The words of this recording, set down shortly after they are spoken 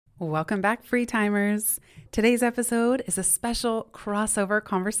Welcome back, free timers. Today's episode is a special crossover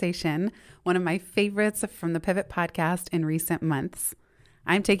conversation, one of my favorites from the Pivot podcast in recent months.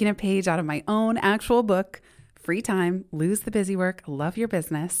 I'm taking a page out of my own actual book, Free Time, Lose the Busy Work, Love Your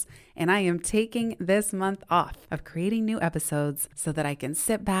Business, and I am taking this month off of creating new episodes so that I can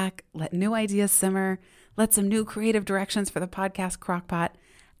sit back, let new ideas simmer, let some new creative directions for the podcast crockpot,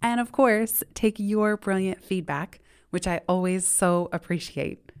 and of course, take your brilliant feedback, which I always so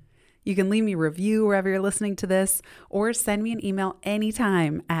appreciate. You can leave me a review wherever you're listening to this, or send me an email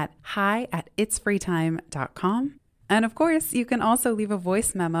anytime at hi@itsfreetime.com. And of course, you can also leave a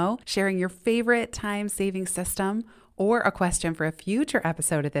voice memo sharing your favorite time-saving system or a question for a future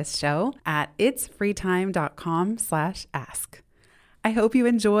episode of this show at itsfreetime.com/ask. I hope you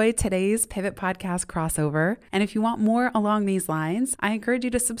enjoy today's Pivot Podcast crossover. And if you want more along these lines, I encourage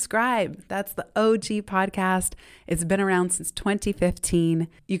you to subscribe. That's the OG podcast. It's been around since 2015.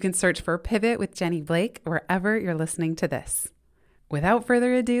 You can search for Pivot with Jenny Blake wherever you're listening to this. Without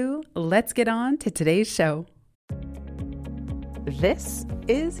further ado, let's get on to today's show. This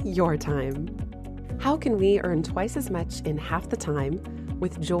is your time. How can we earn twice as much in half the time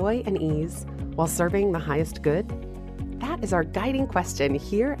with joy and ease while serving the highest good? That is our guiding question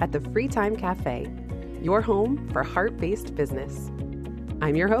here at the Free Time Cafe, your home for heart-based business.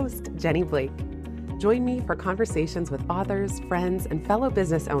 I'm your host, Jenny Blake. Join me for conversations with authors, friends, and fellow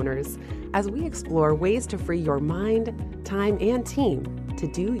business owners as we explore ways to free your mind, time, and team to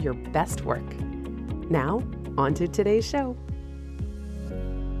do your best work. Now, on to today's show.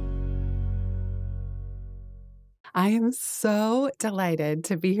 I am so delighted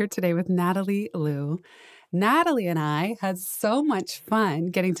to be here today with Natalie Lue. Natalie and I had so much fun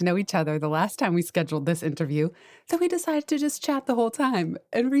getting to know each other the last time we scheduled this interview that we decided to just chat the whole time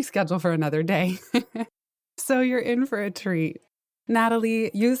and reschedule for another day. So you're in for a treat.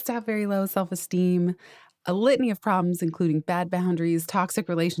 Natalie used to have very low self-esteem, a litany of problems, including bad boundaries, toxic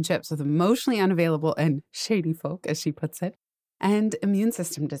relationships with emotionally unavailable and shady folk, as she puts it, and immune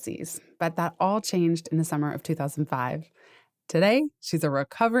system disease. But that all changed in the summer of 2005. Today, she's a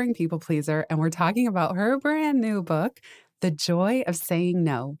recovering people pleaser, and we're talking about her brand new book, The Joy of Saying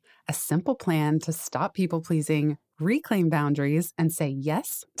No, a simple plan to stop people pleasing, reclaim boundaries, and say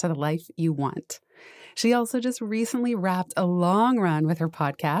yes to the life you want. She also just recently wrapped a long run with her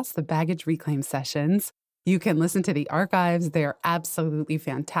podcast, The Baggage Reclaim Sessions. You can listen to the archives. They're absolutely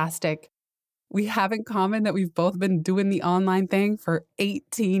fantastic. We have in common that we've both been doing the online thing for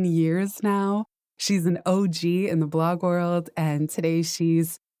 18 years now. She's an OG in the blog world, and today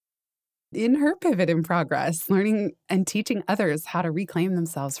she's in her pivot in progress, learning and teaching others how to reclaim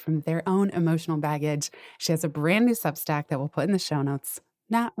themselves from their own emotional baggage. She has a brand new Substack that we'll put in the show notes.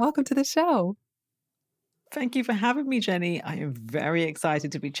 Nat, welcome to the show. Thank you for having me, Jenny. I am very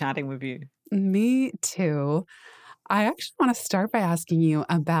excited to be chatting with you. Me too. I actually want to start by asking you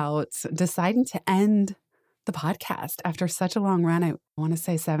about deciding to end the podcast after such a long run. I want to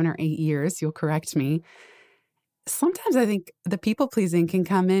say 7 or 8 years. You'll correct me. Sometimes I think the people pleasing can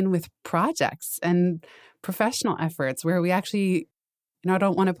come in with projects and professional efforts where we actually, I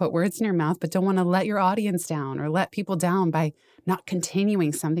don't want to put words in your mouth, but don't want to let your audience down or let people down by not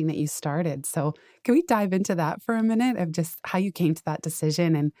continuing something that you started. So can we dive into that for a minute of just how you came to that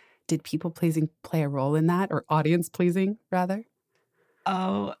decision, and did people pleasing play a role in that, or audience pleasing rather?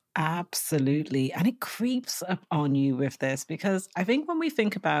 Oh, absolutely. And it creeps up on you with this because I think when we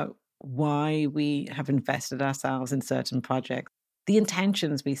think about why we have invested ourselves in certain projects, the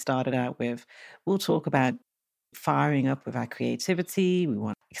intentions we started out with, we'll talk about firing up with our creativity. We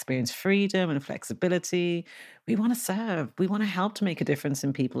want to experience freedom and flexibility. We want to serve. We want to help to make a difference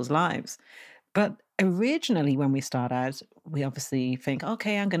in people's lives. But originally, when we start out, we obviously think,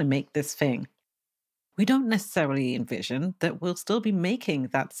 okay, I'm going to make this thing. We don't necessarily envision that we'll still be making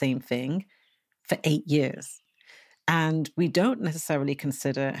that same thing for 8 years. And we don't necessarily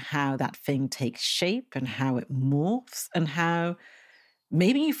consider how that thing takes shape and how it morphs and how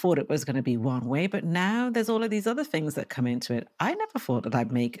maybe you thought it was going to be one way, but now there's all of these other things that come into it. I never thought that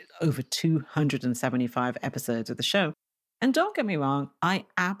I'd make over 275 episodes of the show. And don't get me wrong, I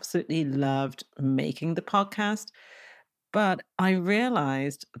absolutely loved making the podcast, but I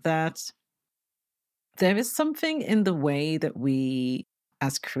realized that there is something in the way that we,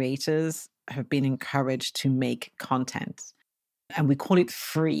 as creators, have been encouraged to make content. And we call it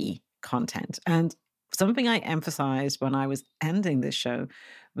free content. And something I emphasized when I was ending this show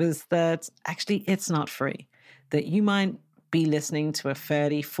was that actually it's not free, that you might be listening to a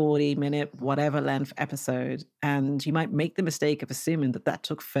 30, 40-minute, whatever length episode, and you might make the mistake of assuming that that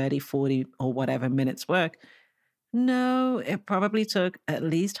took 30, 40, or whatever minutes work. No, it probably took at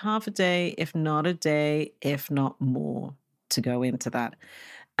least half a day, if not a day, if not more, to go into that.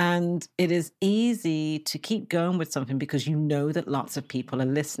 And it is easy to keep going with something because you know that lots of people are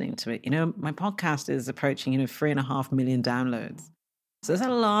listening to it. My podcast is approaching, 3.5 million downloads. So there's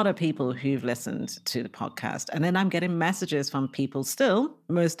a lot of people who've listened to the podcast. And then I'm getting messages from people still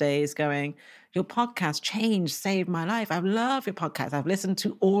most days going, your podcast changed, saved my life. I love your podcast. I've listened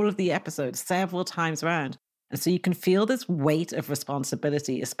to all of the episodes several times around. And so you can feel this weight of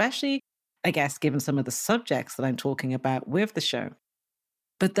responsibility, especially, I guess, given some of the subjects that I'm talking about with the show.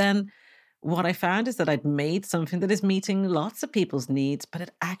 But then what I found is that I'd made something that is meeting lots of people's needs, but it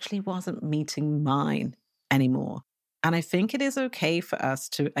actually wasn't meeting mine anymore. And I think it is okay for us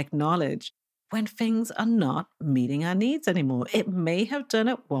to acknowledge when things are not meeting our needs anymore. It may have done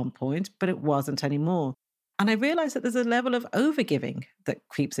at one point, but it wasn't anymore. And I realized that there's a level of overgiving that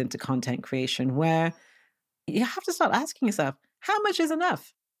creeps into content creation where you have to start asking yourself, how much is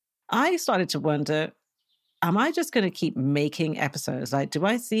enough? I started to wonder, am I just going to keep making episodes? Like, do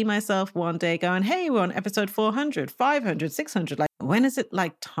I see myself one day going, hey, we're on episode 400, 500, 600? Like, when is it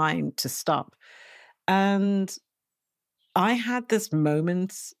like time to stop? And I had this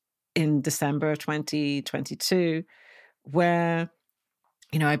moment in December of 2022 where,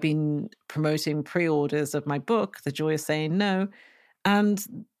 I've been promoting pre-orders of my book, The Joy of Saying No, and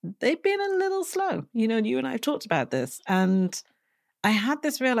they've been a little slow. You and I have talked about this. And I had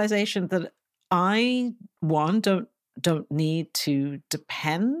this realization that I, one, don't need to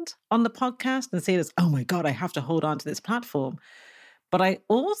depend on the podcast and see it as, oh my God, I have to hold on to this platform. But I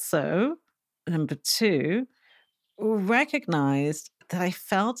also, number two, recognized that I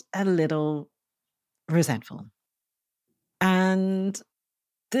felt a little resentful. And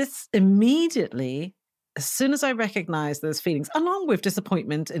this immediately, as soon as I recognized those feelings, along with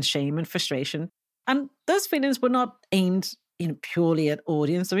disappointment and shame and frustration, and those feelings were not aimed, purely at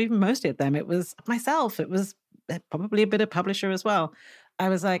audience or even mostly at them. It was myself. It was probably a bit of publisher as well. I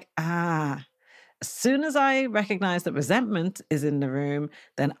was like, as soon as I recognize that resentment is in the room,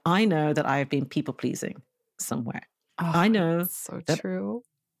 then I know that I have been people pleasing somewhere. Oh, I know it's so that true.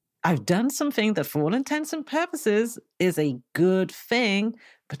 I've done something that, for all intents and purposes, is a good thing,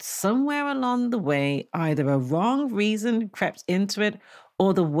 but somewhere along the way, either a wrong reason crept into it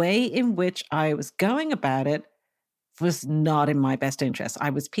or the way in which I was going about it was not in my best interest. I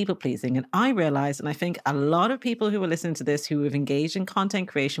was people pleasing. And I realized, and I think a lot of people who are listening to this who have engaged in content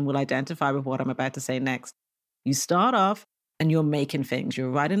creation will identify with what I'm about to say next. You start off and you're making things. You're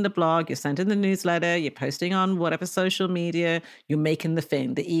writing the blog, you're sending the newsletter, you're posting on whatever social media, you're making the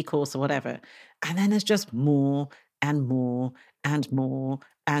thing, the e-course or whatever. And then there's just more and more and more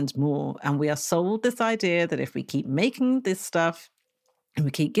and more. And we are sold this idea that if we keep making this stuff and we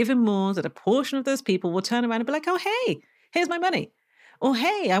keep giving more, that a portion of those people will turn around and be like, oh, hey, here's my money. Or,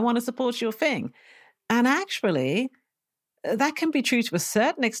 hey, I want to support your thing. And actually, that can be true to a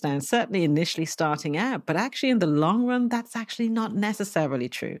certain extent, certainly initially starting out, but actually in the long run, that's actually not necessarily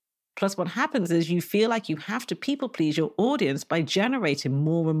true. Plus, what happens is you feel like you have to people please your audience by generating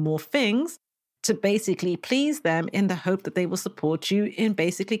more and more things to basically please them in the hope that they will support you in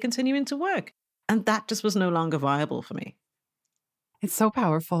basically continuing to work. And that just was no longer viable for me. It's so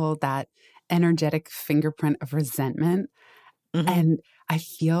powerful, that energetic fingerprint of resentment. Mm-hmm. And I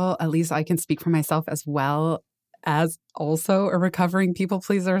feel, at least I can speak for myself as well as also a recovering people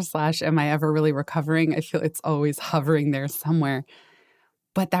pleaser / am I ever really recovering? I feel it's always hovering there somewhere.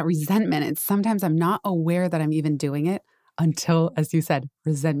 But that resentment, it's sometimes I'm not aware that I'm even doing it until, as you said,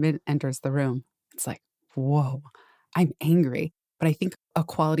 resentment enters the room. It's like, whoa, I'm angry. But I think a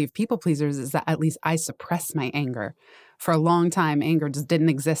quality of people pleasers is that at least I suppress my anger. For a long time, anger just didn't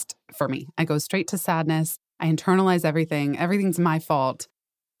exist for me. I go straight to sadness. I internalize everything. Everything's my fault.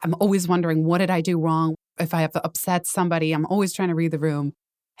 I'm always wondering, what did I do wrong? If I have upset somebody, I'm always trying to read the room.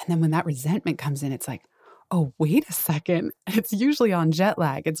 And then when that resentment comes in, it's like, oh, wait a second. It's usually on jet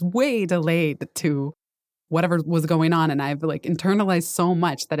lag. It's way delayed to whatever was going on. And I've like internalized so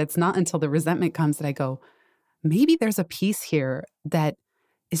much that it's not until the resentment comes that I go, maybe there's a piece here that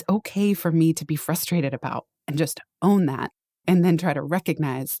is okay for me to be frustrated about, and just own that. And then try to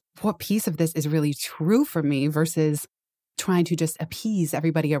recognize what piece of this is really true for me versus trying to just appease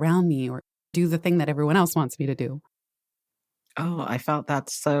everybody around me or do the thing that everyone else wants me to do. Oh, I felt that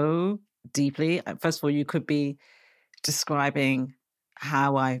so deeply. First of all, you could be describing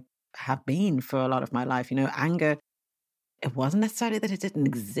how I have been for a lot of my life. Anger, it wasn't necessarily that it didn't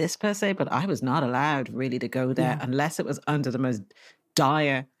exist per se, but I was not allowed really to go there Yeah. unless it was under the most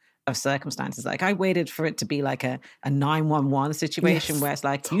dire of circumstances. Like I waited for it to be like a 911 situation Yes, where it's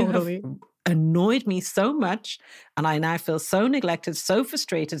like, you have totally. annoyed me so much. And I now feel so neglected, so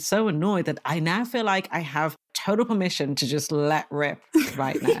frustrated, so annoyed that I now feel like I have total permission to just let rip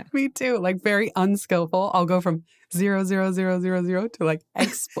right now. Me too. Like very unskillful. I'll go from 0, 0, 0, 0, 0 to like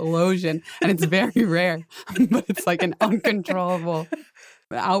explosion. And it's very rare, but it's like an uncontrollable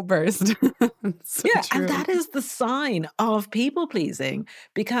outburst. It's so Yeah, and true. that is the sign of people pleasing,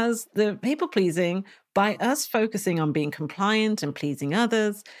 because the people pleasing, by us focusing on being compliant and pleasing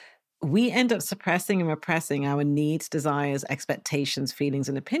others, we end up suppressing and repressing our needs, desires, expectations, feelings,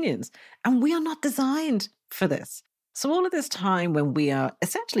 and opinions. And we are not designed for this. So, all of this time when we are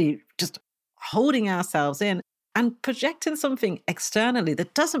essentially just holding ourselves in and projecting something externally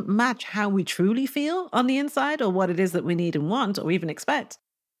that doesn't match how we truly feel on the inside or what it is that we need and want or even expect,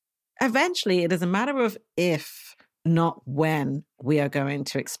 eventually it is a matter of if, not when, we are going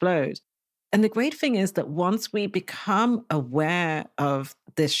to explode. And the great thing is that once we become aware of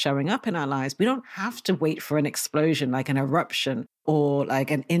this showing up in our lives, we don't have to wait for an explosion, like an eruption or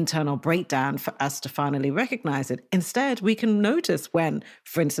like an internal breakdown for us to finally recognize it. Instead, we can notice when,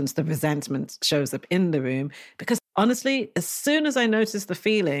 for instance, the resentment shows up in the room. Because honestly, as soon as I noticed the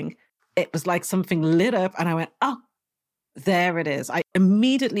feeling, it was like something lit up and I went, oh, there it is. I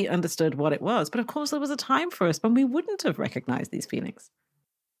immediately understood what it was. But of course, there was a time for us when we wouldn't have recognized these feelings.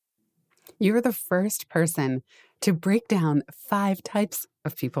 You're the first person to break down 5 types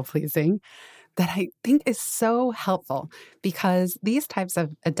of people pleasing that I think is so helpful, because these types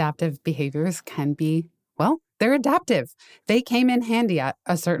of adaptive behaviors can be, well, they're adaptive. They came in handy at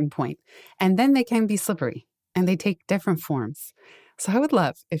a certain point, and then they can be slippery and they take different forms. So I would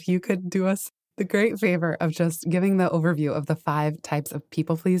love if you could do us the great favor of just giving the overview of the 5 types of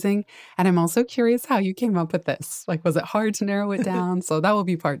people pleasing. And I'm also curious how you came up with this. Like, was it hard to narrow it down? So that will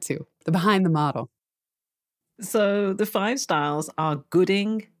be part 2, the behind the model. So the 5 styles are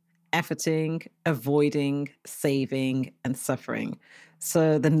gooding, efforting, avoiding, saving, and suffering.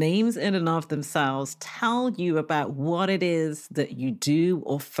 So the names in and of themselves tell you about what it is that you do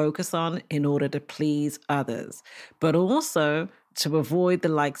or focus on in order to please others, but also to avoid the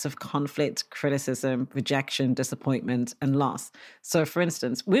likes of conflict, criticism, rejection, disappointment, and loss. So for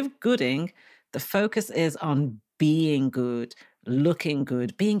instance, with gooding, the focus is on being good, looking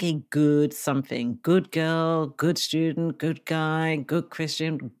good, being a good something, good girl, good student, good guy, good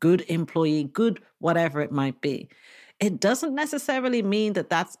Christian, good employee, good whatever it might be. It doesn't necessarily mean that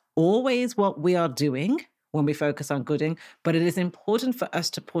that's always what we are doing when we focus on gooding, but it is important for us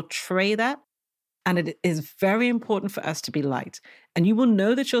to portray that. And it is very important for us to be light. And you will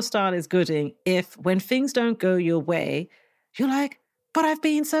know that your style is gooding if, when things don't go your way, you're like, but I've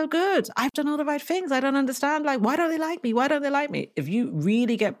been so good. I've done all the right things. I don't understand. Like, why don't they like me? Why don't they like me? If you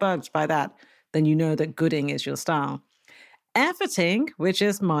really get bugged by that, then you know that gooding is your style. Efforting, which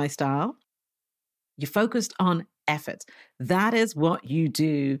is my style, you're focused on effort. That is what you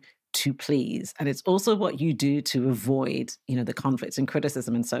do to please. And it's also what you do to avoid, the conflicts and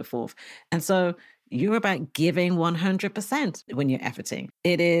criticism and so forth. And so you're about giving 100% when you're efforting.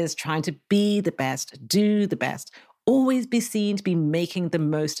 It is trying to be the best, do the best, always be seen to be making the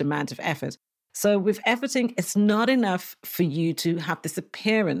most amount of effort. So with efforting, it's not enough for you to have this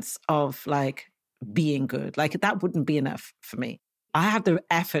appearance of like being good. Like that wouldn't be enough for me. I have the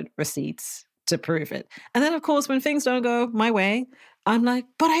effort receipts to prove it. And then, of course, when things don't go my way, I'm like,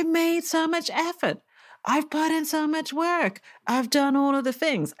 but I made so much effort. I've put in so much work. I've done all of the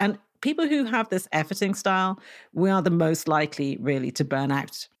things. And people who have this efforting style, we are the most likely really to burn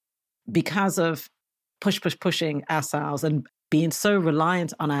out because of pushing ourselves and being so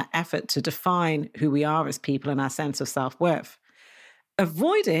reliant on our effort to define who we are as people and our sense of self-worth.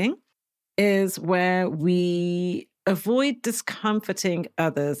 Avoiding is where we avoid discomforting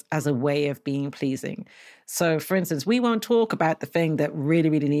others as a way of being pleasing. So, for instance, we won't talk about the thing that really,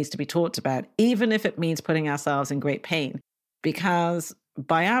 really needs to be talked about, even if it means putting ourselves in great pain, because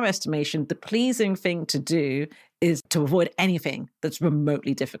by our estimation, the pleasing thing to do is to avoid anything that's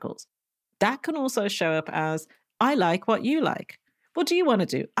remotely difficult. That can also show up as, I like what you like. What do you want to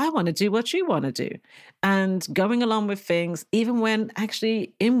do? I want to do what you want to do. And going along with things, even when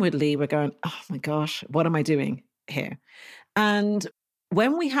actually inwardly we're going, oh my gosh, what am I doing here? And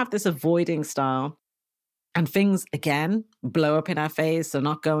when we have this avoiding style and things, again, blow up in our face or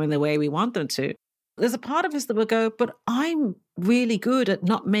not going the way we want them to, there's a part of us that will go, but I'm really good at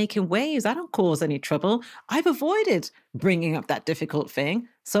not making waves. I don't cause any trouble. I've avoided bringing up that difficult thing.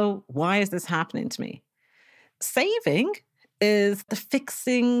 So why is this happening to me? Saving is the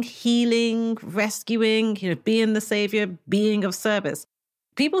fixing, healing, rescuing, being the savior, being of service.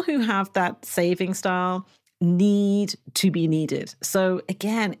 People who have that saving style need to be needed. So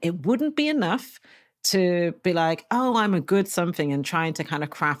again, it wouldn't be enough to be like, oh, I'm a good something and trying to kind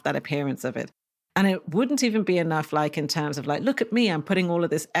of craft that appearance of it. And it wouldn't even be enough, like in terms of like, look at me, I'm putting all of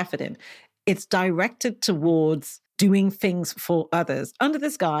this effort in. It's directed towards doing things for others under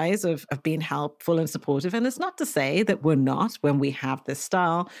this guise of being helpful and supportive. And it's not to say that we're not when we have this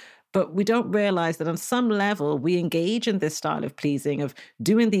style, but we don't realize that on some level we engage in this style of pleasing, of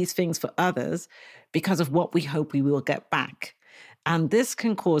doing these things for others because of what we hope we will get back. And this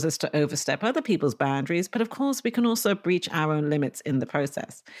can cause us to overstep other people's boundaries, but of course we can also breach our own limits in the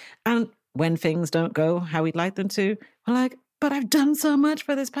process. And when things don't go how we'd like them to, we're like, but I've done so much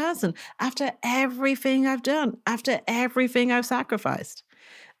for this person after everything I've done, after everything I've sacrificed.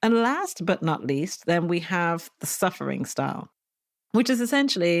 And last but not least, then we have the suffering style, which is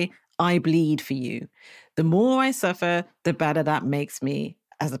essentially, I bleed for you. The more I suffer, the better that makes me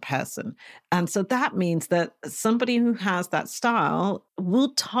as a person. And so that means that somebody who has that style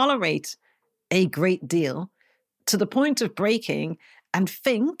will tolerate a great deal to the point of breaking and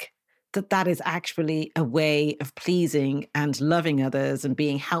think that that is actually a way of pleasing and loving others and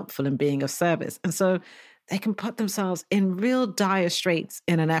being helpful and being of service. And so they can put themselves in real dire straits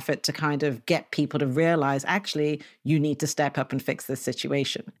in an effort to kind of get people to realize, actually, you need to step up and fix this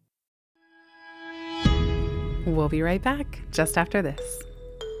situation. We'll be right back just after this.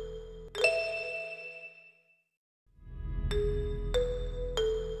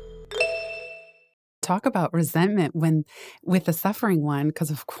 Talk about resentment when with the suffering one,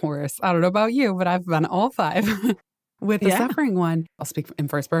 because of course, I don't know about you, but I've done all five. With the suffering one, I'll speak in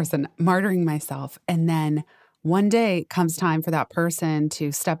first person, martyring myself. And then one day comes time for that person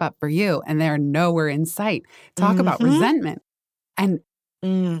to step up for you, and they're nowhere in sight. Talk about resentment. And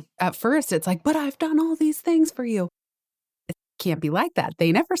at first it's like, but I've done all these things for you. It can't be like that.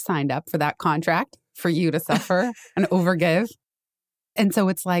 They never signed up for that contract for you to suffer and overgive. And so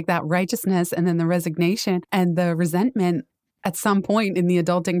it's like that righteousness and then the resignation and the resentment. At some point in the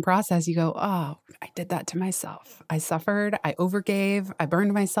adulting process, you go, oh, I did that to myself. I suffered, I overgave, I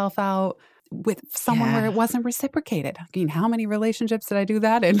burned myself out with someone where it wasn't reciprocated. I mean, how many relationships did I do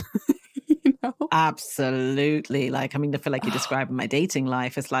that in? You know? Absolutely. Like, I mean, I feel like you described my dating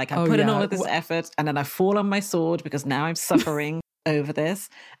life. It's like I put in all of this effort and then I fall on my sword because now I'm suffering over this.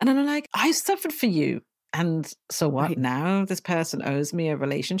 And then I'm like, I suffered for you. And so what? Right. Now this person owes me a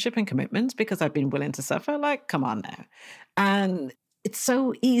relationship and commitment because I've been willing to suffer? Like, come on now. And it's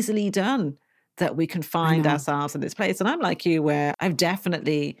so easily done that we can find ourselves in this place. And I'm like you, where I've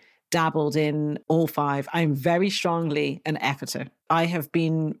definitely dabbled in all five. I'm very strongly an efforter. I have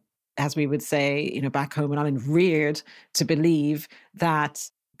been, as we would say, back home in Ireland, reared to believe that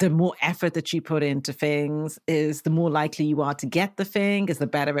the more effort that you put into things is the more likely you are to get the thing, is the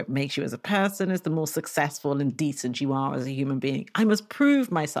better it makes you as a person, is the more successful and decent you are as a human being. I must prove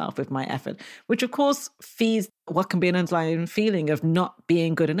myself with my effort, which of course feeds what can be an underlying feeling of not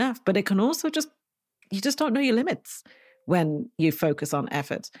being good enough. But it can also you just don't know your limits when you focus on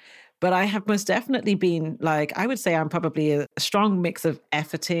effort. But I have most definitely been like, I would say I'm probably a strong mix of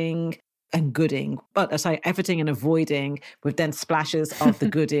efforting and gooding, but efforting and avoiding with then splashes of the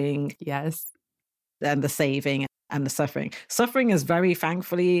gooding. Yes. And the saving and the suffering. Suffering is very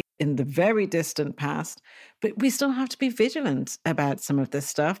thankfully in the very distant past, but we still have to be vigilant about some of this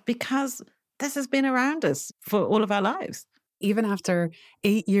stuff because this has been around us for all of our lives. Even after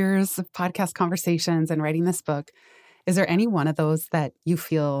 8 years of podcast conversations and writing this book, is there any one of those that you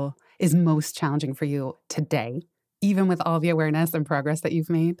feel is most challenging for you today, even with all the awareness and progress that you've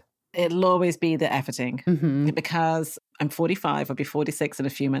made? It'll always be the efforting because I'm 45, I'll be 46 in a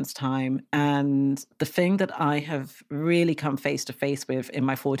few months' time. And the thing that I have really come face to face with in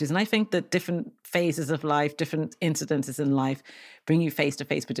my 40s, and I think that different phases of life, different incidences in life bring you face to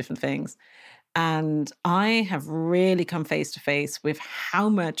face with different things. And I have really come face to face with how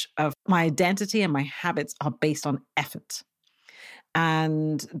much of my identity and my habits are based on effort.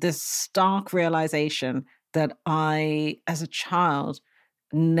 And this stark realization that I, as a child,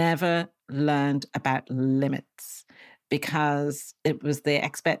 never learned about limits because it was the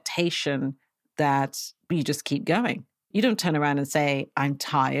expectation that you just keep going. You don't turn around and say, I'm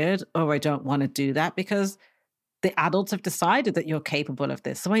tired or I don't want to do that because the adults have decided that you're capable of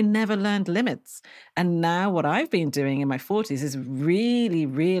this. So I never learned limits. And now what I've been doing in my 40s is really,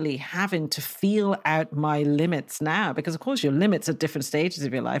 really having to feel out my limits now because, of course, your limits at different stages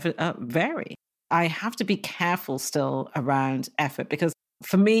of your life vary. I have to be careful still around effort because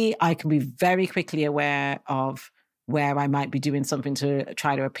for me, I can be very quickly aware of where I might be doing something to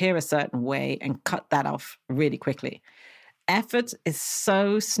try to appear a certain way and cut that off really quickly. effort is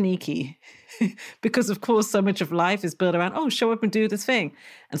so sneaky because, of course, so much of life is built around, oh, show up and do this thing.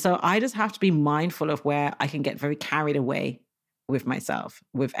 And so I just have to be mindful of where I can get very carried away with myself,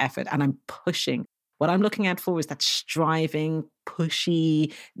 with effort, and I'm pushing. What I'm looking out for is that striving,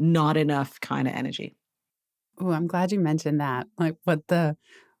 pushy, not enough kind of energy. Oh, I'm glad you mentioned that, like what the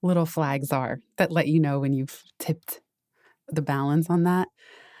little flags are that let you know when you've tipped the balance on that.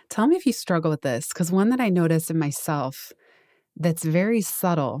 Tell me if you struggle with this, because one that I notice in myself that's very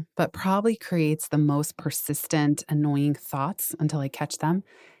subtle, but probably creates the most persistent, annoying thoughts until I catch them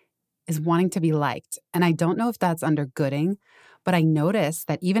is wanting to be liked. And I don't know if that's under gooding, but I notice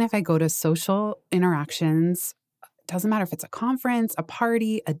that even if I go to social interactions, it doesn't matter if it's a conference, a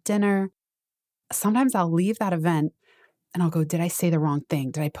party, a dinner, sometimes I'll leave that event and I'll go, did I say the wrong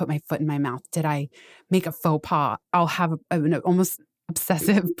thing? Did I put my foot in my mouth? Did I make a faux pas? I'll have an almost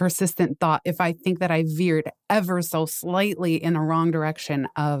obsessive, persistent thought if I think that I veered ever so slightly in a wrong direction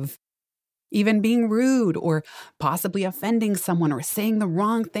of even being rude or possibly offending someone or saying the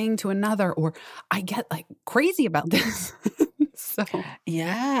wrong thing to another, or I get like crazy about this. So I'm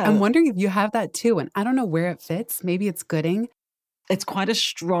Yeah, wondering if you have that too. And I don't know where it fits. Maybe it's gooding. it's quite a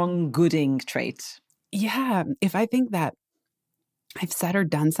strong gooding trait. Yeah. If I think that I've said or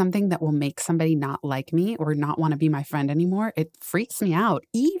done something that will make somebody not like me or not want to be my friend anymore, it freaks me out,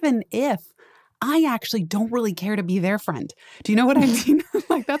 even if I actually don't really care to be their friend. Do you know what I mean?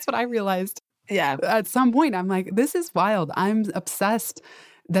 Like, that's what I realized Yeah. at some point. I'm like, this is wild. I'm obsessed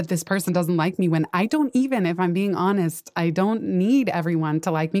that this person doesn't like me when I don't even, if I'm being honest, I don't need everyone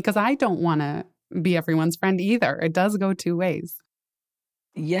to like me because I don't want to be everyone's friend either. It does go two ways.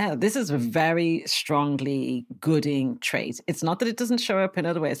 Yeah, this is a very strongly gooding trait. It's not that it doesn't show up in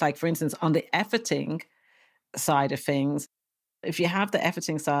other ways. Like, for instance, on the efforting side of things, if you have the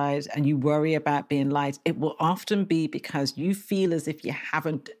efforting side and you worry about being light, it will often be because you feel as if you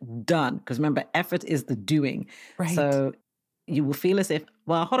haven't done. Because remember, effort is the doing. Right. So you will feel as if,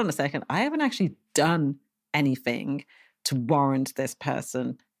 well, hold on a second, I haven't actually done anything to warrant this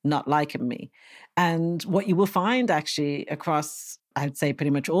person not liking me. And what you will find actually across, I'd say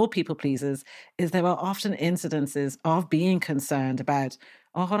pretty much all people pleasers, is there are often incidences of being concerned about,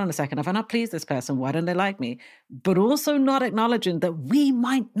 oh, hold on a second, if I not pleased this person, why don't they like me? But also not acknowledging that we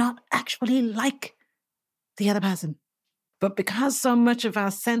might not actually like the other person. But because so much of our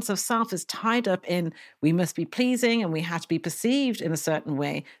sense of self is tied up in we must be pleasing and we have to be perceived in a certain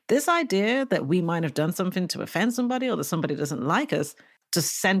way, this idea that we might have done something to offend somebody or that somebody doesn't like us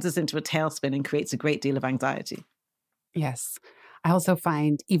just sends us into a tailspin and creates a great deal of anxiety. Yes. I also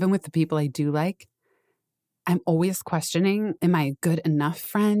find, even with the people I do like, I'm always questioning, am I a good enough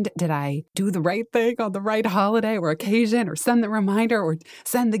friend? Did I do the right thing on the right holiday or occasion or send the reminder or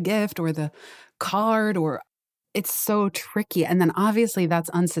send the gift or the card? Or it's so tricky. And then obviously that's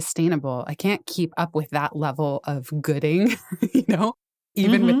unsustainable. I can't keep up with that level of gooding, you know,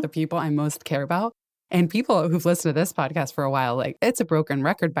 even with Hmm. the people I most care about. And people who've listened to this podcast for a while, like it's a broken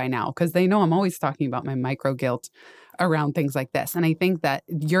record by now because they know I'm always talking about my micro guilt around things like this. And I think that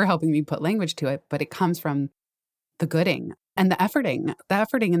you're helping me put language to it, but it comes from the gooding and the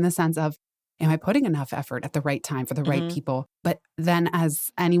efforting in the sense of, am I putting enough effort at the right time for the right Hmm. people? But then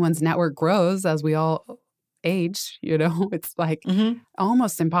as anyone's network grows, as we all age, you know, it's like Hmm.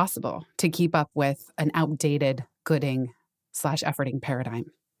 almost impossible to keep up with an outdated gooding slash efforting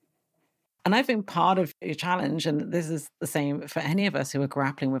paradigm. And I think part of your challenge, and this is the same for any of us who are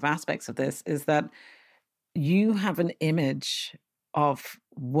grappling with aspects of this, is that you have an image of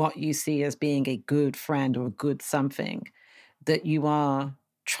what you see as being a good friend or a good something that you are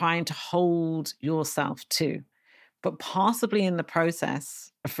trying to hold yourself to. But possibly in the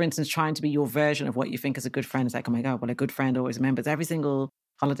process, of, for instance, trying to be your version of what you think is a good friend is like, oh my God, well, a good friend always remembers every single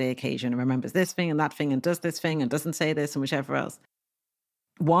holiday occasion and remembers this thing and that thing and does this thing and doesn't say this and whichever else.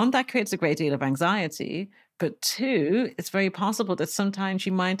 One, that creates a great deal of anxiety. But two, it's very possible that sometimes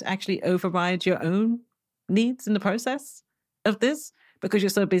you might actually override your own needs in the process of this because you're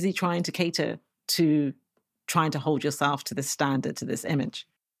so busy trying to cater to trying to hold yourself to this standard, to this image.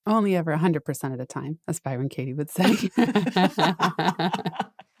 Only ever 100% of the time, as Byron Katie would say.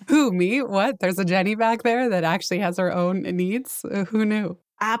 Who, me? What? There's a Jenny back there that actually has her own needs? Who knew?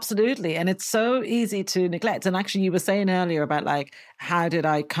 Absolutely. And it's so easy to neglect. And actually, you were saying earlier about like, how did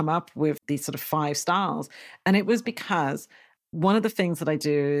I come up with these sort of five styles? And it was because one of the things that I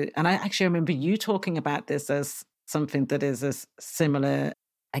do, and I actually remember you talking about this as something that is as similar,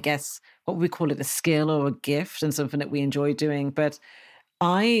 I guess, what we call it a skill or a gift and something that we enjoy doing. But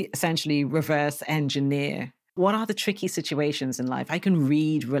I essentially reverse engineer What are the tricky situations in life? I can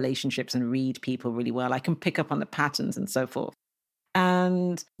read relationships and read people really well. I can pick up on the patterns and so forth.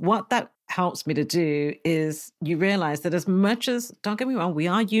 And what that helps me to do is you realize that as much as, don't get me wrong, we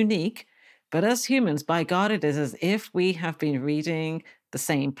are unique, but as humans, by God, it is as if we have been reading the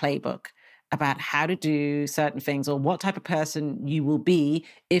same playbook about how to do certain things or what type of person you will be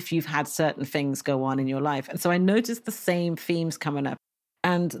if you've had certain things go on in your life. And so I noticed the same themes coming up.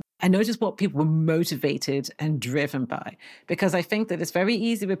 And I noticed what people were motivated and driven by, because I think that it's very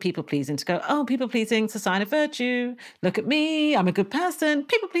easy with people pleasing to go, oh, people pleasing is a sign of virtue. Look at me, I'm a good person,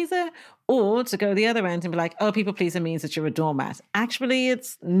 people pleaser. Or to go the other end and be like, oh, people pleaser means that you're a doormat. Actually,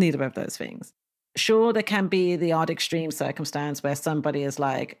 it's neither of those things. Sure, there can be the odd extreme circumstance where somebody is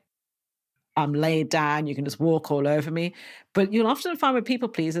like, I'm laid down, you can just walk all over me. But you'll often find with people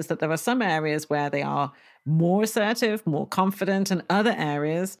pleasers that there are some areas where they are more assertive, more confident, and other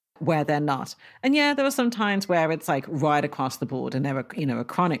areas where they're not. And yeah, there are some times where it's like right across the board and they're a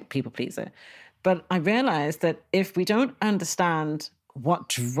chronic people pleaser. But I realized that if we don't understand what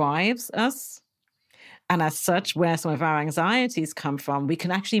drives us, and as such, where some of our anxieties come from, we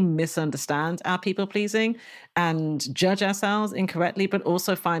can actually misunderstand our people pleasing and judge ourselves incorrectly, but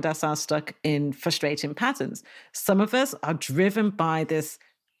also find ourselves stuck in frustrating patterns. Some of us are driven by this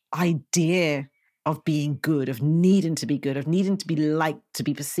idea of being good, of needing to be good, of needing to be liked, to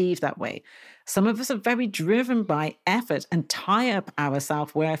be perceived that way. Some of us are very driven by effort and tie up our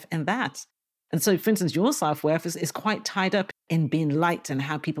self worth in that. And so, for instance, your self worth is quite tied up in being liked and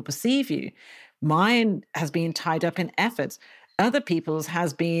how people perceive you. Mine has been tied up in effort. Other people's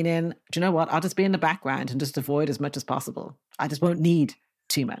has been in, do you know what? I'll just be in the background and just avoid as much as possible. I just won't need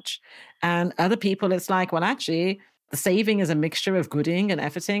too much. And other people, it's like, well, actually, the saving is a mixture of gooding and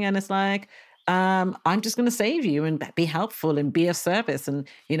efforting. And it's like, I'm just going to save you and be helpful and be of service and,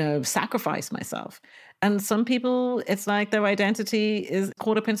 sacrifice myself. And some people, it's like their identity is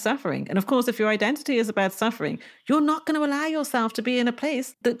caught up in suffering. And of course, if your identity is about suffering, you're not going to allow yourself to be in a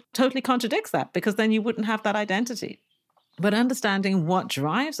place that totally contradicts that, because then you wouldn't have that identity. But understanding what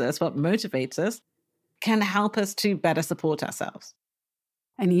drives us, what motivates us, can help us to better support ourselves.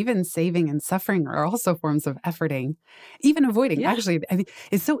 And even saving and suffering are also forms of efforting, even avoiding. Yeah. Actually, I think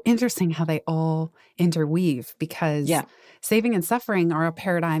it's so interesting how they all interweave, because saving and suffering are a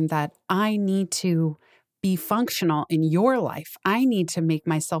paradigm that I need to be functional in your life. I need to make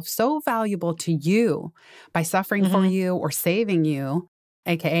myself so valuable to you by suffering for you or saving you,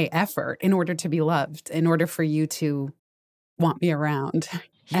 aka effort, in order to be loved, in order for you to want me around.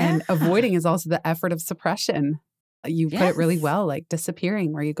 And avoiding is also the effort of suppression. You put it really well, like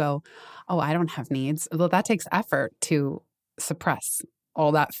disappearing, where you go, oh, I don't have needs. Well, that takes effort to suppress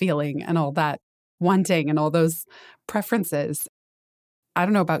all that feeling and all that wanting and all those preferences. I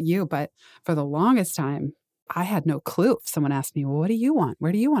don't know about you, but for the longest time, I had no clue. If someone asked me, well, what do you want?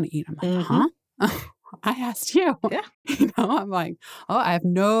 Where do you want to eat? I'm like, huh? I asked you. Yeah. I'm like, oh, I have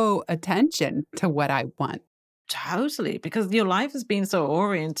no attention to what I want. Totally. Because your life has been so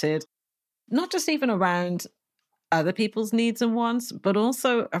oriented, not just even around other people's needs and wants, but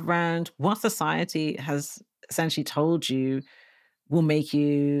also around what society has essentially told you will make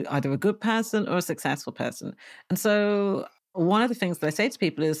you either a good person or a successful person. And so one of the things that I say to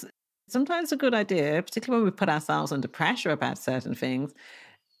people is sometimes a good idea, particularly when we put ourselves under pressure about certain things,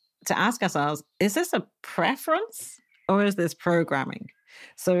 to ask ourselves, is this a preference or is this programming?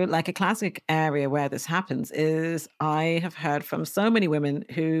 So like a classic area where this happens is I have heard from so many women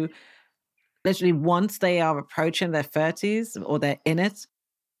who literally once they are approaching their 30s or they're in it,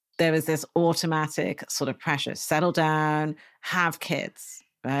 there is this automatic sort of pressure, settle down, have kids,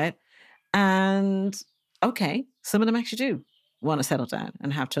 right? And okay, some of them actually do want to settle down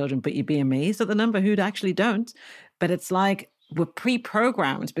and have children, but you'd be amazed at the number who actually don't. But it's like we're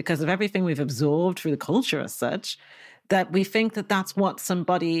pre-programmed because of everything we've absorbed through the culture as such, that we think that that's what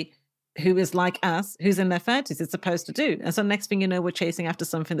somebody who is like us, who's in their 30s, is supposed to do. And so next thing you know, we're chasing after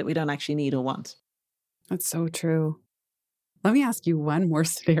something that we don't actually need or want. That's so true. Let me ask you one more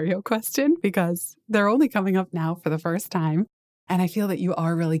scenario question, because they're only coming up now for the first time. And I feel that you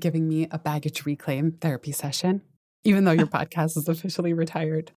are really giving me a baggage reclaim therapy session, even though your podcast is officially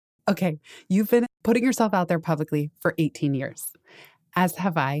retired. Okay, you've been putting yourself out there publicly for 18 years, as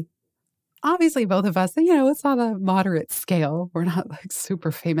have I. Obviously, both of us, it's on a moderate scale. We're not like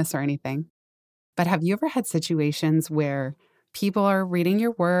super famous or anything. But have you ever had situations where people are reading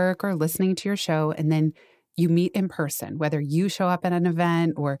your work or listening to your show, and then you meet in person, whether you show up at an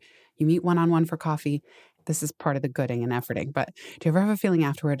event or you meet one-on-one for coffee? This is part of the gooding and efforting. But do you ever have a feeling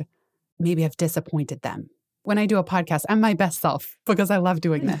afterward, maybe I've disappointed them? When I do a podcast, I'm my best self because I love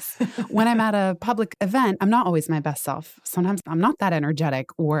doing this. When I'm at a public event, I'm not always my best self. Sometimes I'm not that energetic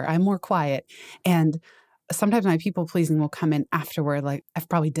or I'm more quiet. And sometimes my people pleasing will come in afterward, like I've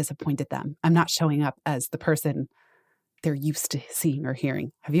probably disappointed them. I'm not showing up as the person they're used to seeing or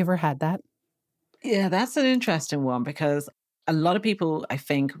hearing. Have you ever had that? Yeah, that's an interesting one because a lot of people, I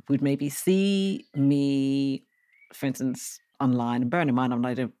think, would maybe see me, for instance, online. And bearing in mind,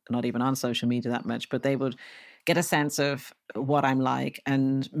 I'm not even on social media that much, but they would get a sense of what I'm like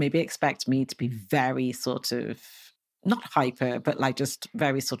and maybe expect me to be very sort of not hyper, but like just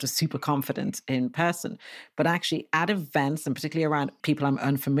very sort of super confident in person. But actually, at events and particularly around people I'm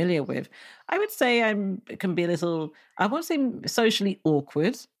unfamiliar with, I would say it can be a little, I won't say socially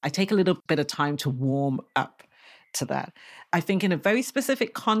awkward. I take a little bit of time to warm up to that. I think in a very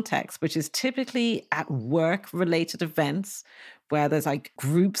specific context, which is typically at work related events where there's like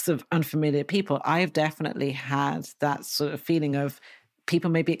groups of unfamiliar people, I have definitely had that sort of feeling of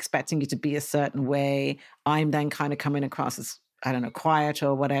people may be expecting you to be a certain way. I'm then kind of coming across as, I don't know, quiet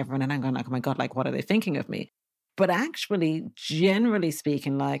or whatever. And then I'm going like, oh my God, like, what are they thinking of me? But actually, generally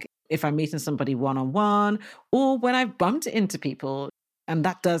speaking, like if I'm meeting somebody one-on-one or when I've bumped into people, and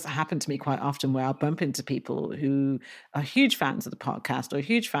that does happen to me quite often where I'll bump into people who are huge fans of the podcast or a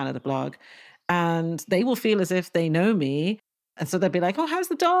huge fan of the blog, and they will feel as if they know me. And so they'll be like, oh, how's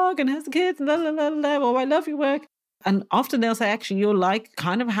the dog? And how's the kids? And la, la, la, la. Oh, I love your work. And often they'll say, actually, you're like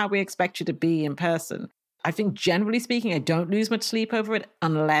kind of how we expect you to be in person. I think generally speaking, I don't lose much sleep over it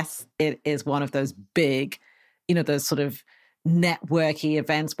unless it is one of those big, those sort of networky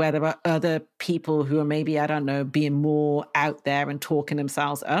events where there are other people who are maybe, I don't know, being more out there and talking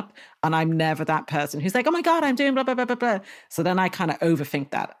themselves up. And I'm never that person who's like, oh my God, I'm doing blah, blah, blah, blah, blah. So then I kind of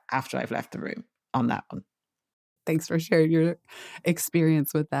overthink that after I've left the room on that one. Thanks for sharing your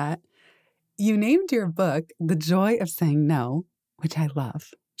experience with that. You named your book The Joy of Saying No, which I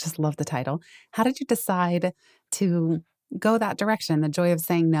love. Just love the title. How did you decide to go that direction, The Joy of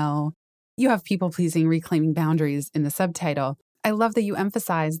Saying No? You have people pleasing, reclaiming boundaries in the subtitle. I love that you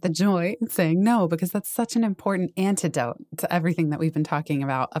emphasize the joy in saying no because that's such an important antidote to everything that we've been talking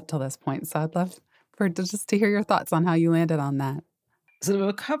about up till this point. So I'd love just to hear your thoughts on how you landed on that. So there were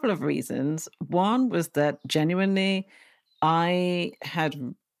a couple of reasons. One was that genuinely I had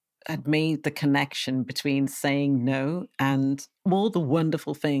made the connection between saying no and all the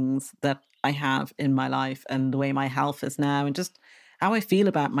wonderful things that I have in my life and the way my health is now and just how I feel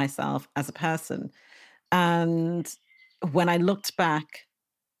about myself as a person. And when I looked back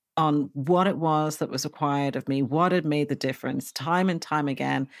on what it was that was required of me, what had made the difference, time and time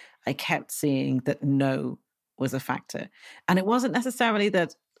again, I kept seeing that no was a factor. And it wasn't necessarily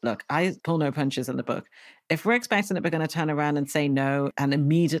that, look, I pull no punches in the book. If we're expecting that we're going to turn around and say no, and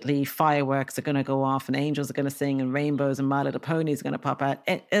immediately fireworks are going to go off and angels are going to sing and rainbows and My Little Ponies are going to pop out,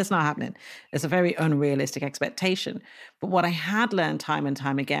 it's not happening. It's a very unrealistic expectation. But what I had learned time and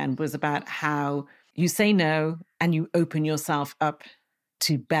time again was about how you say no and you open yourself up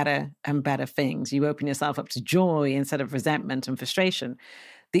to better and better things. You open yourself up to joy instead of resentment and frustration.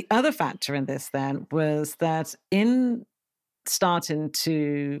 The other factor in this then was that in starting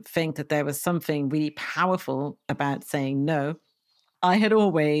to think that there was something really powerful about saying no, I had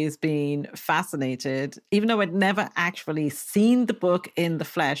always been fascinated, even though I'd never actually seen the book in the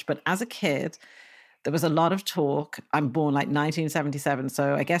flesh, but as a kid, there was a lot of talk. I'm born like 1977,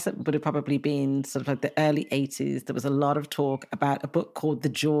 so I guess it would have probably been sort of like the early 80s. There was a lot of talk about a book called The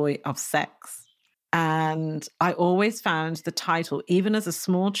Joy of Sex. And I always found the title, even as a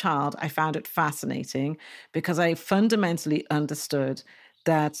small child, I found it fascinating because I fundamentally understood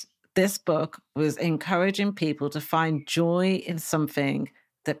that this book was encouraging people to find joy in something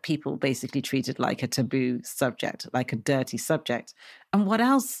that people basically treated like a taboo subject, like a dirty subject. And what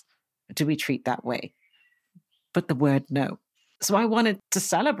else do we treat that way? But the word no. So I wanted to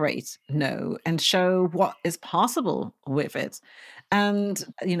celebrate no and show what is possible with it and,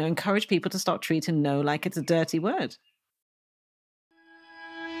 encourage people to stop treating no like it's a dirty word.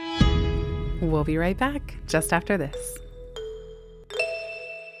 We'll be right back just after this.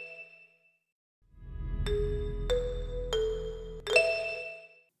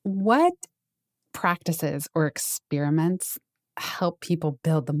 What practices or experiments help people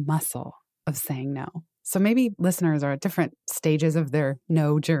build the muscle of saying no? So maybe listeners are at different stages of their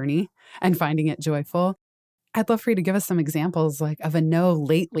no journey and finding it joyful. I'd love for you to give us some examples like of a no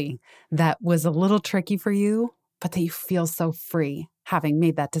lately that was a little tricky for you, but that you feel so free having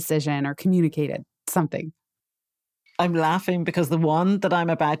made that decision or communicated something. I'm laughing because the one that I'm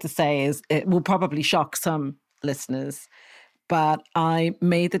about to say it will probably shock some listeners. But I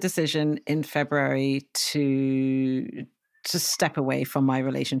made the decision in February to step away from my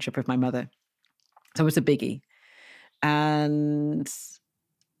relationship with my mother. So it was a biggie. And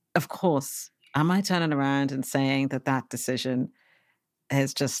of course, am I turning around and saying that that decision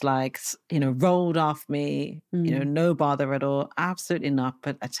has just like, rolled off me, Mm. no bother at all? Absolutely not.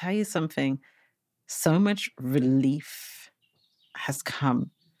 But I tell you something, so much relief has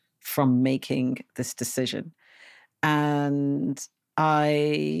come from making this decision. And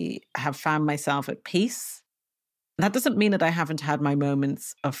I have found myself at peace. That doesn't mean that I haven't had my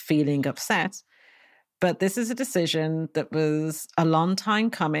moments of feeling upset, but this is a decision that was a long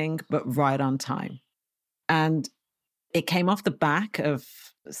time coming, but right on time. And it came off the back of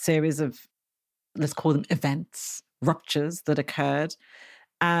a series of, let's call them events, ruptures that occurred.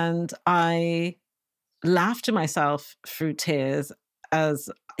 And I laughed to myself through tears as,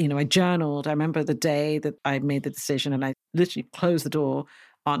 I journaled. I remember the day that I made the decision and I literally closed the door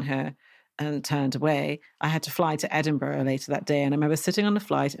on her and turned away. I had to fly to Edinburgh later that day. And I remember sitting on the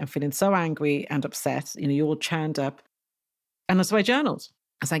flight and feeling so angry and upset, you're all churned up. And so I journaled.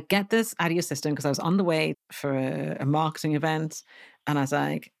 I was like, get this out of your system, because I was on the way for a marketing event. And I was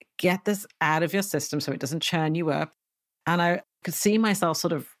like, get this out of your system so it doesn't churn you up. And I could see myself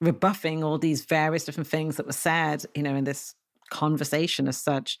sort of rebuffing all these various different things that were said, in this conversation as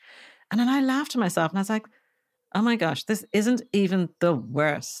such. And then I laughed to myself and I was like, oh my gosh, this isn't even the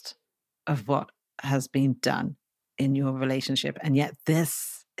worst of what has been done in your relationship. And yet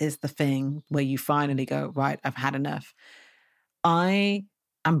this is the thing where you finally go, right, I've had enough. I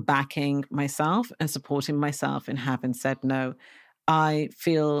am backing myself and supporting myself in having said no. I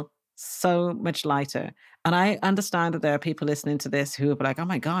feel so much lighter. And I understand that there are people listening to this who are like, oh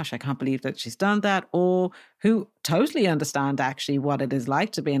my gosh, I can't believe that she's done that. Or who totally understand actually what it is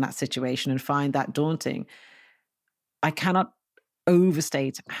like to be in that situation and find that daunting. I cannot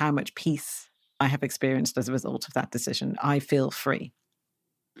overstate how much peace I have experienced as a result of that decision. I feel free.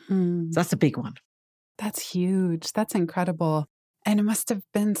 Mm. So that's a big one. That's huge. That's incredible. And it must have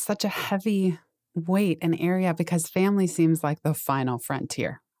been such a heavy weight and area, because family seems like the final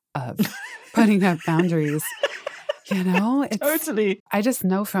frontier of putting up boundaries. It's Totally. I just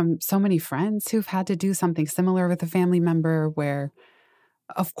know from so many friends who've had to do something similar with a family member where,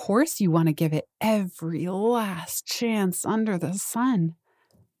 of course, you want to give it every last chance under the sun.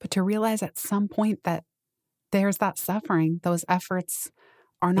 But to realize at some point that there's that suffering, those efforts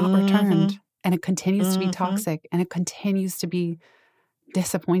are not returned, and it continues to be toxic, and it continues to be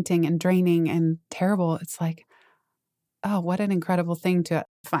disappointing and draining and terrible. It's like, oh, what an incredible thing to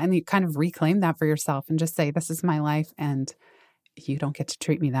finally kind of reclaim that for yourself and just say, this is my life and you don't get to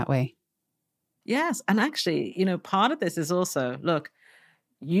treat me that way. Yes. And actually, part of this is also, look,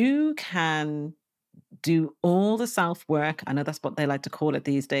 you can do all the self work. I know that's what they like to call it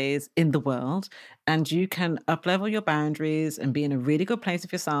these days in the world. And you can up-level your boundaries and be in a really good place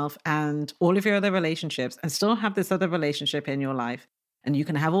with yourself and all of your other relationships and still have this other relationship in your life. And you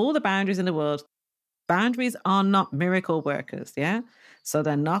can have all the boundaries in the world. Boundaries are not miracle workers. Yeah. So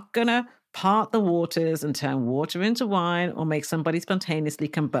they're not going to part the waters and turn water into wine or make somebody spontaneously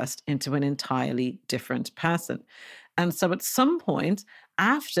combust into an entirely different person. And so at some point,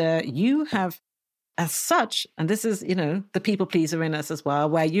 after you have, as such, and this is, the people pleaser in us as well,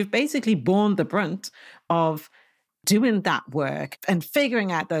 where you've basically borne the brunt of doing that work and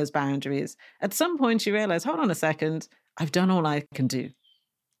figuring out those boundaries, at some point you realize, hold on a second, I've done all I can do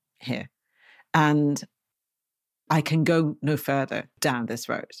here. And I can go no further down this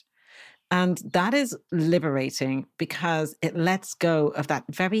road. And that is liberating because it lets go of that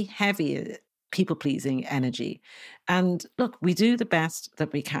very heavy people-pleasing energy. And look, we do the best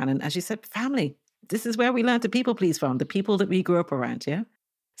that we can. And as you said, family, this is where we learn to people-please from, the people that we grew up around, yeah?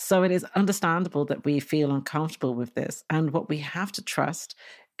 So it is understandable that we feel uncomfortable with this. And what we have to trust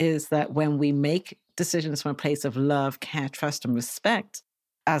is that when we make decisions from a place of love, care, trust, and respect,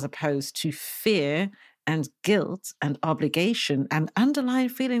 as opposed to fear and guilt and obligation and underlying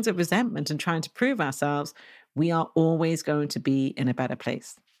feelings of resentment and trying to prove ourselves, we are always going to be in a better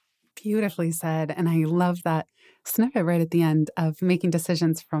place. Beautifully said. And I love that snippet right at the end of making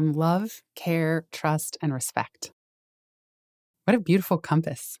decisions from love, care, trust, and respect. What a beautiful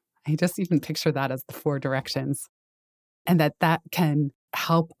compass. I just even picture that as the 4 directions. And that can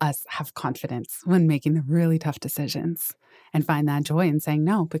help us have confidence when making the really tough decisions and find that joy in saying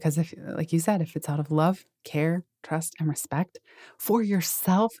no. Because if, like you said, if it's out of love, care, trust, and respect for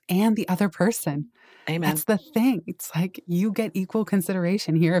yourself and the other person, Amen. that's the thing. It's like you get equal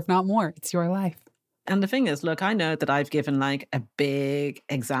consideration here, if not more. It's your life. And the thing is, look, I know that I've given like a big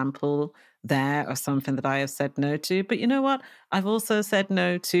example there of something that I have said no to. But you know what? I've also said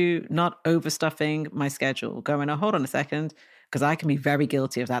no to not overstuffing my schedule, going, oh, hold on a second, because I can be very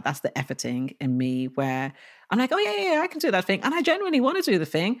guilty of that. That's the efforting in me where I'm like, oh, yeah, I can do that thing. And I genuinely want to do the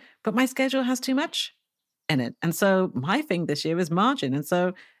thing, but my schedule has too much in it. And so my thing this year is margin. And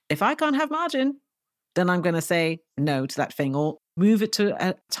so if I can't have margin, then I'm going to say no to that thing or move it to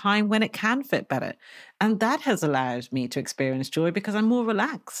a time when it can fit better. And that has allowed me to experience joy because I'm more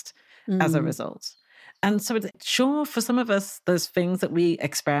relaxed as a Mm. result. And so, sure, for some of us, those things that we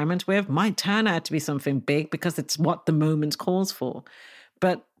experiment with might turn out to be something big because it's what the moment calls for.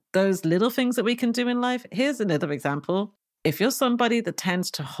 But those little things that we can do in life, here's another example. If you're somebody that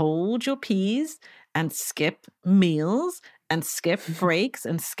tends to hold your peas and skip meals and skip breaks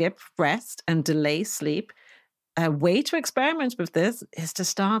and skip rest and delay sleep, a way to experiment with this is to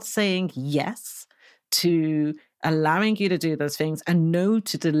start saying yes to allowing you to do those things and no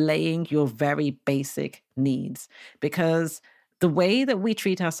to delaying your very basic needs. Because the way that we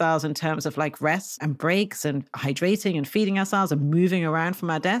treat ourselves in terms of like rest and breaks and hydrating and feeding ourselves and moving around from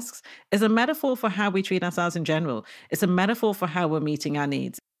our desks is a metaphor for how we treat ourselves in general. It's a metaphor for how we're meeting our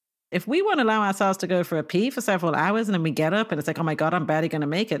needs. If we want to allow ourselves to go for a pee for several hours and then we get up and it's like, oh my God, I'm barely going to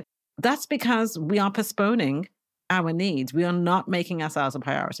make it. That's because we are postponing our needs. We are not making ourselves a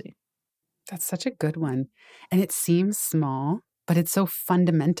priority. That's such a good one. And it seems small, but it's so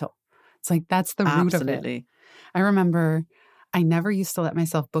fundamental. It's like that's the root of it. Absolutely. I remember I never used to let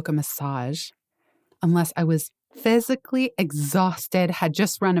myself book a massage unless I was physically exhausted, had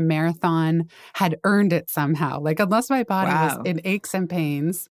just run a marathon, had earned it somehow. Like, unless my body was Wow. in aches and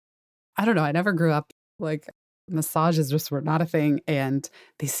pains, I don't know. I never grew up like massages just were not a thing and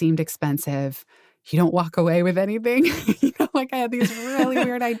they seemed expensive. You don't walk away with anything. Like I had these really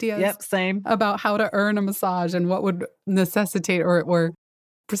weird ideas Yep, same. about how to earn a massage and what would necessitate or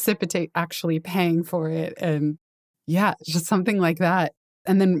precipitate actually paying for it. And yeah, just something like that.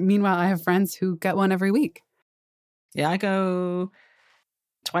 And then meanwhile, I have friends who get one every week. Yeah, I go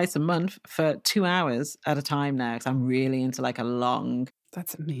twice a month for 2 hours at a time now because I'm really into like a long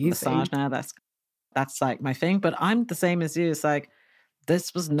That's amazing. massage now. That's like my thing. But I'm the same as you. It's like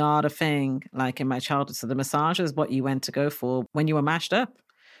this was not a thing like in my childhood. So the massage is what you went to go for when you were mashed up,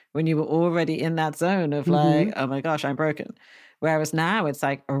 when you were already in that zone of like, oh my gosh, I'm broken. Whereas now it's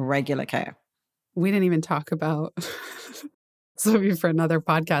like a regular care. We didn't even talk about so for another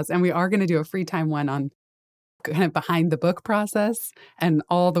podcast. And we are going to do a free time one on kind of behind the book process and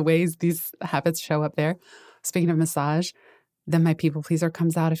all the ways these habits show up there. Speaking of massage, then my people pleaser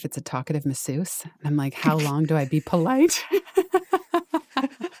comes out if it's a talkative masseuse. And I'm like, how long do I be polite?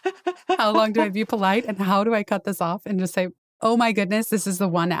 How long do I be polite? And how do I cut this off and just say, oh my goodness, this is the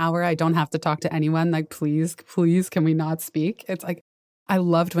 1 hour I don't have to talk to anyone. Like, please, can we not speak? It's like, I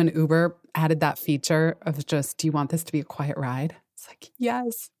loved when Uber added that feature of just, do you want this to be a quiet ride? It's like,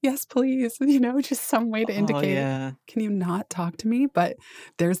 yes, please. Just some way to indicate, yeah. Can you not talk to me? But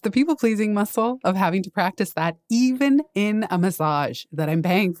there's the people pleasing muscle of having to practice that even in a massage that I'm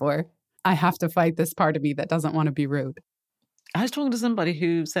paying for. I have to fight this part of me that doesn't want to be rude. I was talking to somebody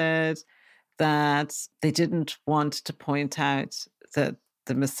who said that they didn't want to point out that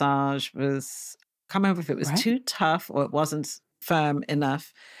the massage was, I can't remember if it was too tough or it wasn't firm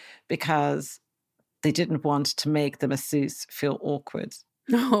enough because they didn't want to make the masseuse feel awkward.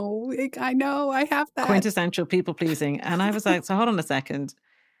 No, I know, I have that. Quintessential people pleasing. And I was like, so hold on a second.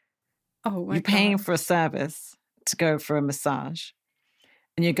 Oh my You're paying God. for a service to go for a massage.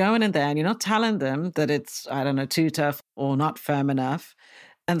 And you're going in there and you're not telling them that it's, I don't know, too tough or not firm enough.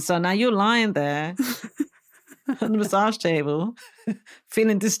 And so now you're lying there on the massage table,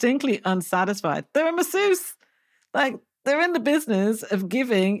 feeling distinctly unsatisfied. They're a masseuse. Like, they're in the business of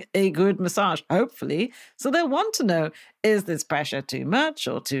giving a good massage, hopefully. So they'll want to know, is this pressure too much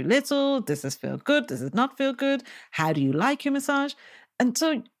or too little? Does this feel good? Does it not feel good? How do you like your massage? And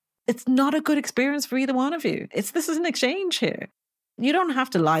so it's not a good experience for either one of you. This is an exchange here. You don't have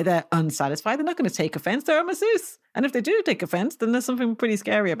to lie there unsatisfied. They're not going to take offense. They're a masseuse. And if they do take offense, then there's something pretty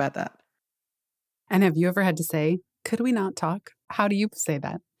scary about that. And have you ever had to say, could we not talk? How do you say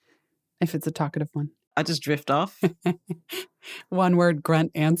that if it's a talkative one? I just drift off. One word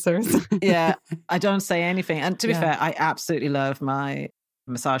grunt answers. Yeah, I don't say anything. And to be fair, I absolutely love my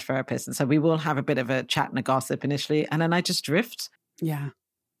massage therapist. And so we will have a bit of a chat and a gossip initially. And then I just drift. Yeah.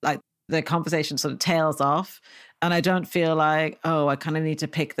 Like the conversation sort of tails off. And I don't feel like, oh, I kind of need to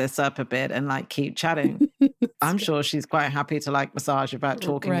pick this up a bit and like keep chatting. I'm sure she's quite happy to like massage about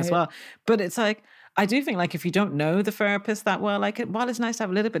talking as well. But it's like, I do think like if you don't know the therapist that well, like while it's nice to have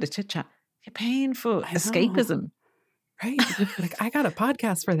a little bit of chit chat, You're paying for I know. escapism. Right. Like, I got a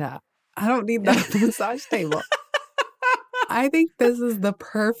podcast for that. I don't need that at the massage table. I think this is the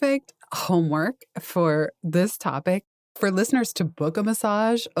perfect homework for this topic for listeners to book a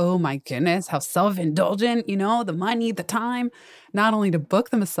massage. Oh my goodness, how self-indulgent, the money, the time, not only to book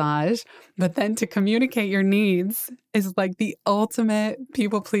the massage, but then to communicate your needs is like the ultimate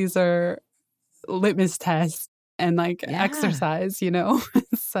people pleaser litmus test and like Yeah, exercise.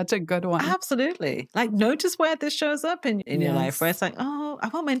 Such a good one. absolutely. Like, notice where this shows up in your life, where Yes, it's like, oh, I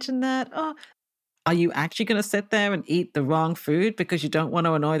won't mention that. Oh, are you actually going to sit there and eat the wrong food because you don't want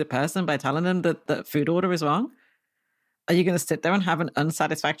to annoy the person by telling them that the food order is wrong? Are you going to sit there and have an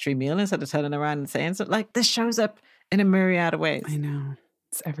unsatisfactory meal instead of turning around and saying so? Like, this shows up in a myriad of I ways. know.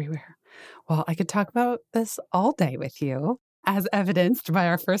 It's everywhere. Well, I could talk about this all day with you, as evidenced by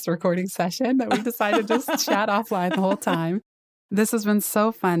our first recording session that we decided to just chat offline the whole time. This has been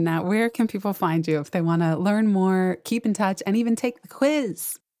so fun. Nat, where can people find you if they want to learn more, keep in touch, and even take the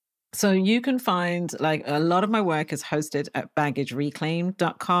quiz? So you can find like a lot of my work is hosted at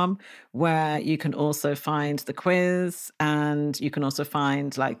baggagereclaim.com, where you can also find the quiz and you can also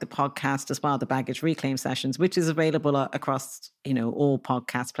find like the podcast as well, the Baggage Reclaim sessions, which is available across, all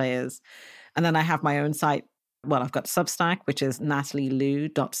podcast players. And then I have my own site. Well, I've got Substack, which is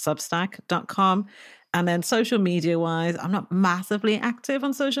natalielue.substack.com. And then social media wise, I'm not massively active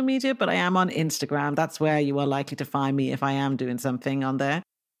on social media, but I am on Instagram. That's where you are likely to find me if I am doing something on there.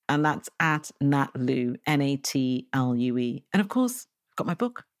 And that's at Nat Lue, Natlue. And of course, I've got my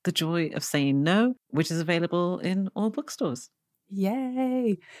book, The Joy of Saying No, which is available in all bookstores.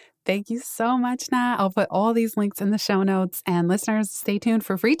 Yay. Thank you so much, Nat. I'll put all these links in the show notes. And listeners, stay tuned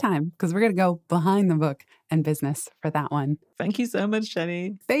for free time because we're going to go behind the book and business for that one. Thank you so much,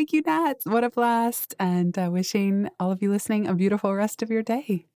 Jenny. Thank you, Nat. What a blast. And wishing all of you listening a beautiful rest of your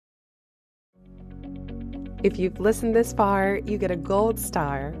day. If you've listened this far, you get a gold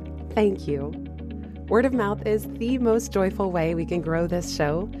star. Thank you. Word of mouth is the most joyful way we can grow this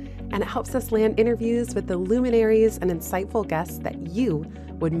show, and it helps us land interviews with the luminaries and insightful guests that you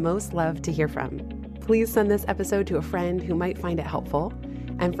would most love to hear from. Please send this episode to a friend who might find it helpful.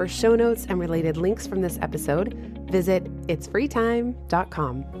 And for show notes and related links from this episode, visit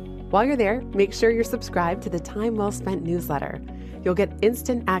itsfreetime.com. While you're there, make sure you're subscribed to the Time Well Spent newsletter. You'll get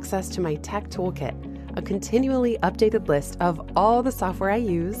instant access to my tech toolkit, a continually updated list of all the software I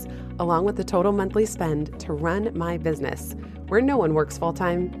use, along with the total monthly spend to run my business, where no one works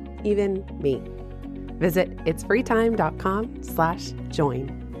full-time, even me. Visit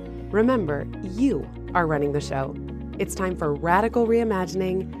itsfreetime.com/join. Remember, you are running the show. It's time for radical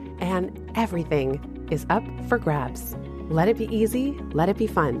reimagining, and everything is up for grabs. Let it be easy, let it be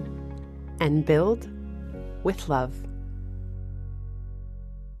fun, and build with love.